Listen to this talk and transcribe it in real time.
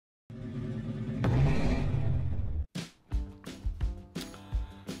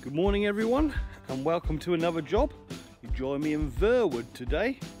Good morning everyone, and welcome to another job. You join me in Verwood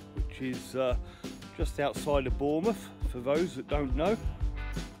today, which is just outside of Bournemouth, for those that don't know.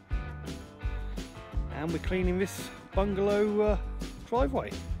 And we're cleaning this bungalow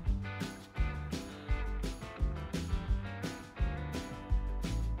driveway.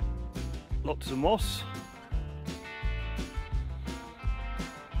 Lots of moss.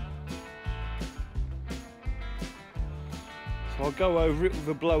 So I'll go over it with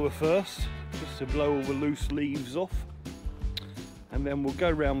a blower first, just to blow all the loose leaves off. And then we'll go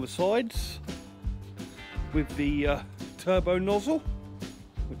around the sides with the turbo nozzle,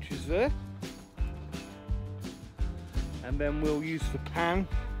 which is there. And then we'll use the pan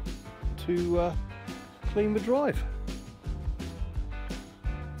to clean the drive.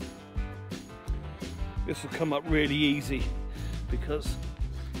 This will come up really easy because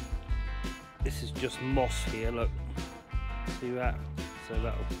this is just moss here, look. See that?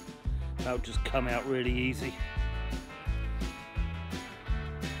 So that'll just come out really easy.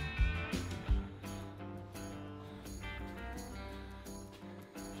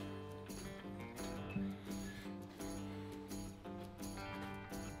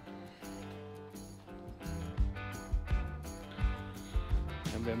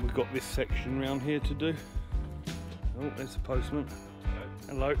 And then we've got this section around here to do. Oh, there's the postman.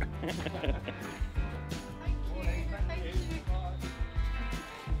 Hello. Hello.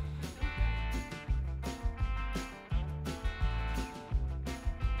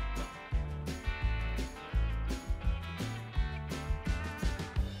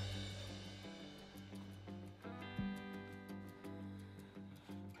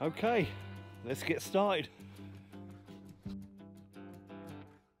 Okay, let's get started.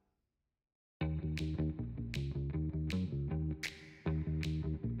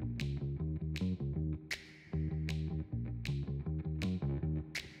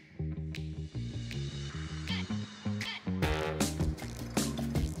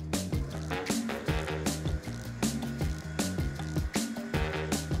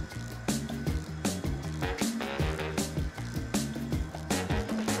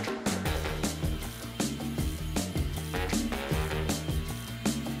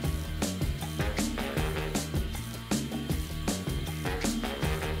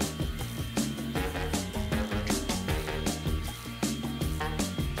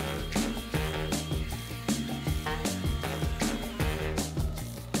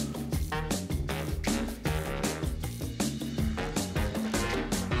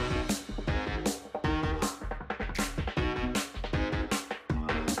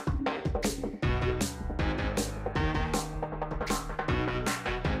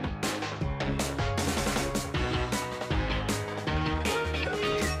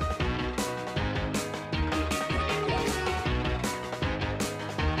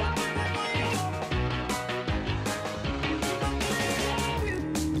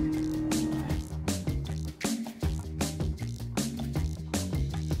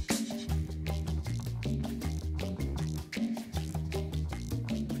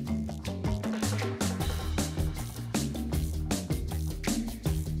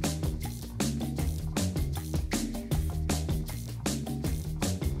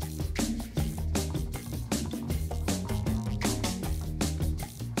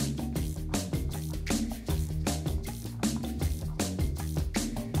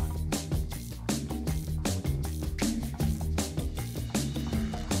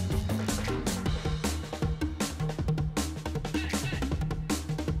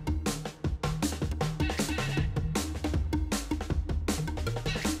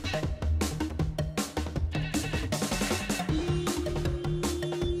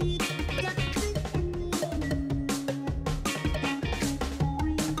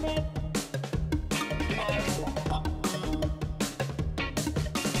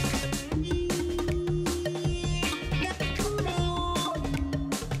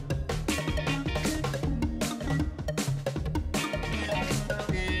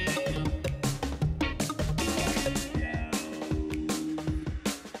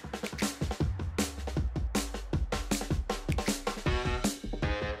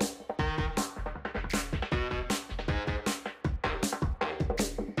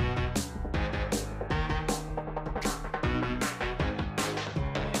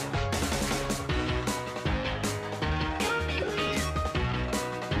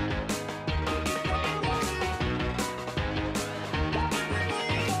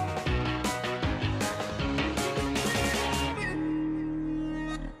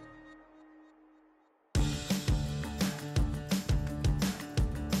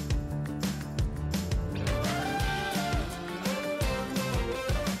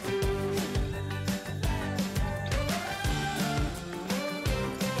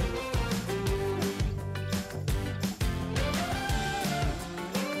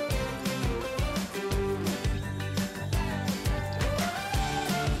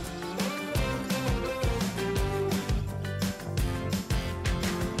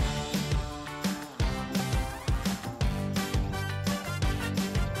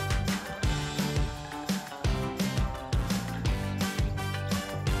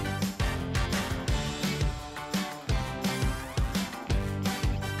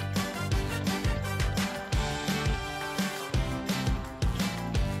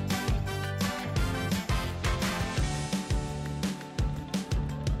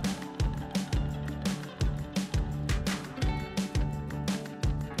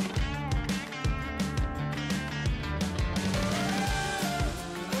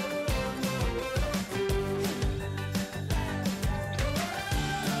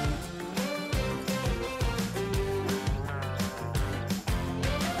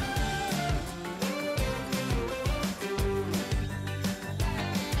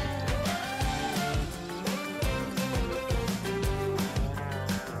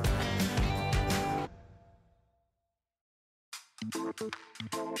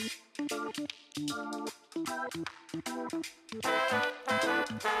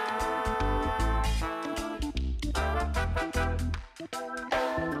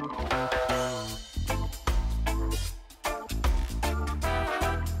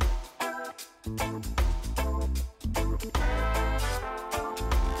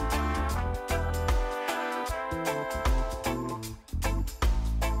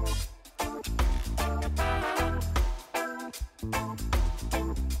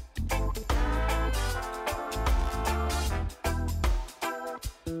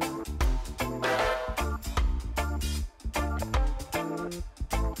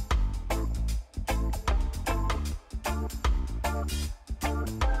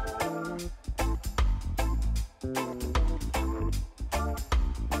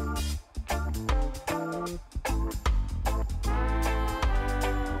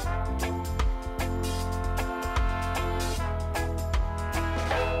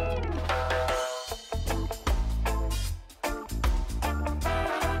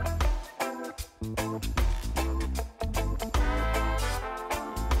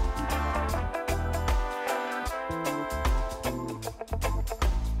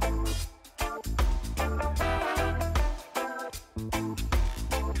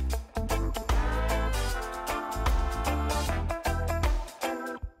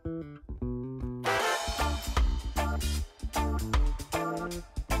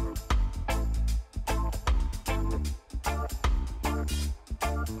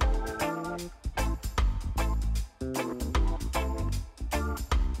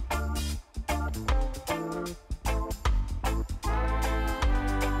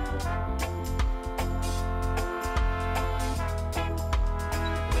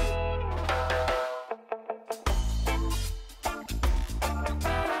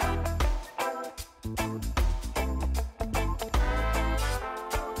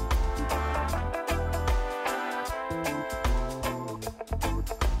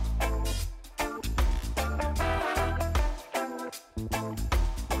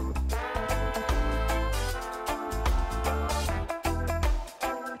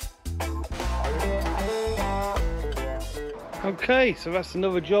 Okay, so that's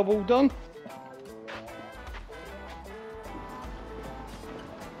another job all done.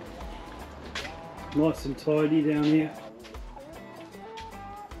 Nice and tidy down here.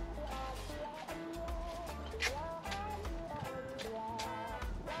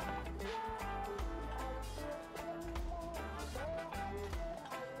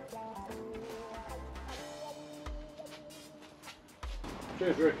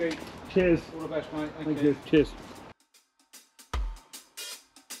 Cheers, Ricky. Cheers. All the best, mate. Thank you. Cheers.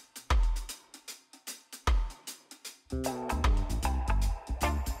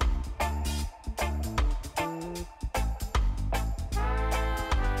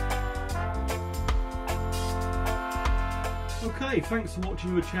 Okay, thanks for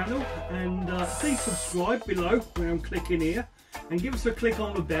watching the channel, and please subscribe below where I'm clicking here, and give us a click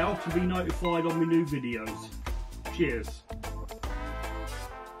on the bell to be notified on my new videos. Cheers.